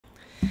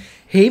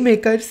Hey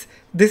makers,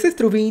 this is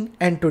Dhruvin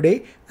and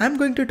today I'm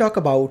going to talk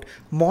about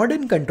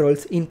modern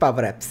controls in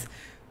Power Apps.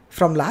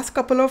 From last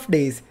couple of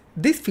days,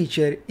 this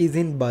feature is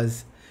in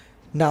buzz.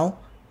 Now,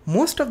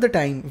 most of the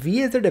time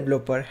we as a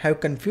developer have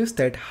confused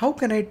that how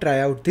can I try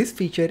out this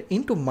feature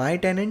into my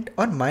tenant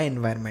or my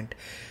environment.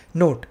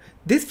 Note,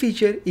 this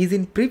feature is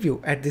in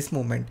preview at this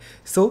moment,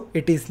 so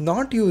it is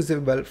not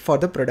usable for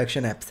the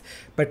production apps.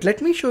 But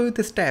let me show you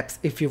the steps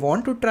if you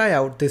want to try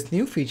out this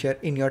new feature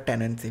in your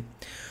tenancy.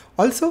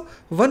 Also,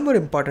 one more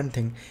important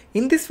thing,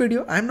 in this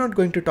video I'm not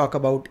going to talk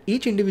about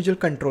each individual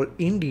control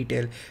in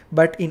detail,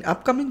 but in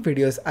upcoming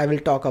videos I will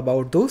talk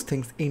about those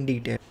things in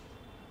detail.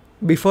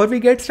 Before we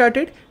get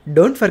started,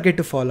 don't forget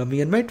to follow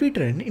me on my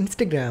Twitter and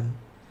Instagram.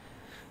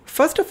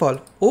 First of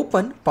all,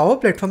 open Power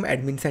Platform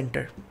Admin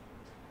Center.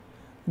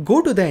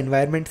 Go to the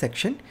environment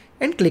section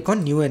and click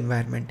on new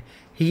environment.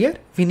 Here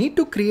we need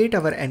to create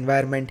our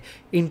environment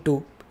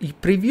into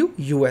preview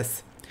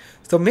US.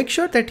 So make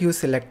sure that you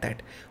select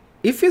that.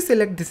 If you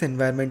select this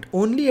environment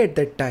only at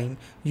that time,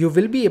 you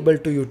will be able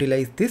to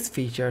utilize these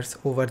features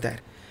over there.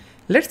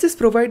 Let's just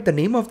provide the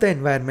name of the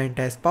environment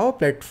as Power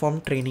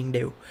Platform Training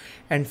Dev.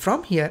 And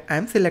from here,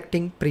 I'm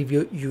selecting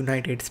Preview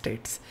United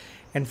States.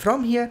 And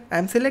from here,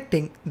 I'm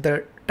selecting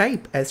the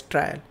type as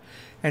trial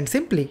and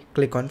simply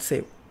click on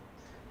save.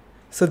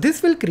 So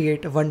this will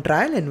create one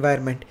trial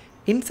environment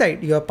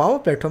inside your Power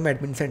Platform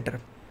Admin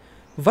Center.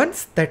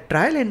 Once that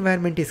trial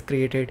environment is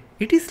created,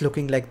 it is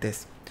looking like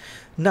this.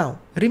 Now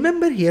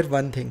remember here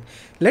one thing,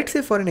 let's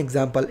say for an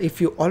example, if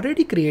you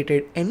already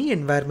created any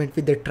environment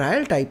with the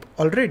trial type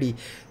already,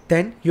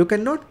 then you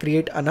cannot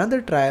create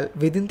another trial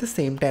within the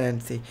same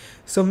tenancy.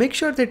 So make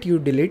sure that you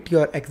delete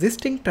your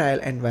existing trial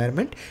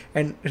environment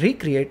and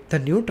recreate the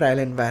new trial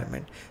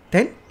environment.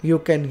 Then you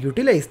can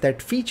utilize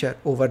that feature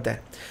over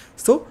there.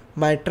 So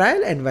my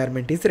trial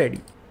environment is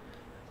ready.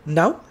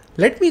 Now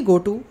let me go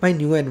to my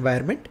new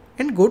environment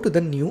and go to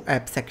the new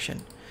app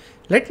section.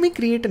 Let me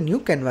create a new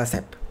Canvas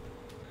app.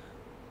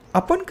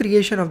 Upon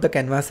creation of the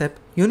Canvas app,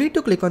 you need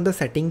to click on the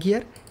setting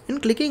here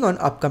and clicking on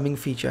upcoming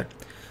feature.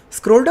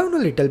 Scroll down a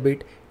little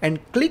bit and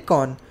click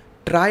on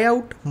try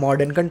out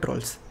modern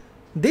controls.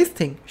 This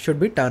thing should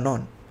be turned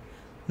on.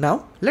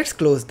 Now let's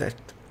close that.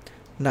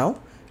 Now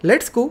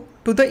let's go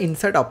to the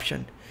insert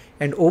option.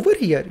 And over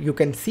here you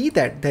can see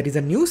that there is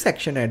a new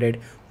section added,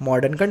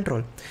 modern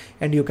control.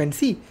 And you can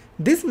see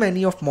this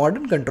many of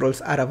modern controls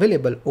are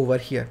available over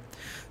here.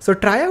 So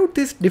try out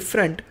this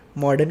different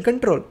modern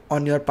control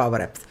on your Power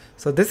Apps.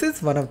 So this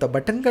is one of the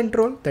button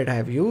control that I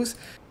have used,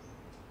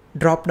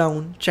 drop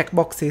down,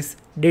 checkboxes,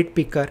 date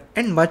picker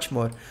and much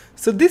more.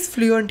 So these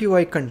Fluent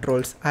UI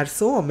controls are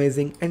so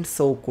amazing and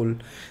so cool.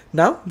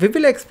 Now we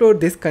will explore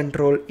this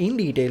control in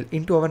detail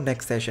into our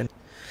next session.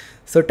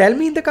 So tell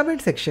me in the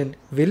comment section,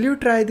 will you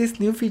try this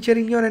new feature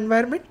in your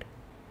environment?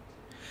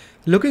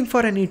 Looking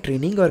for any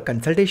training or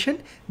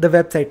consultation? The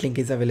website link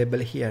is available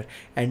here.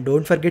 And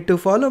don't forget to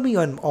follow me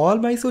on all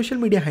my social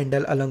media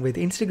handle along with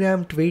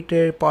Instagram,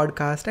 Twitter,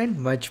 podcast and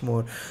much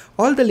more.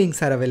 All the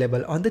links are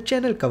available on the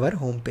channel cover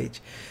homepage.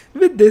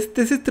 With this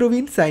is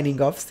Dhruvin signing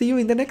off. See you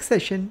in the next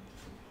session.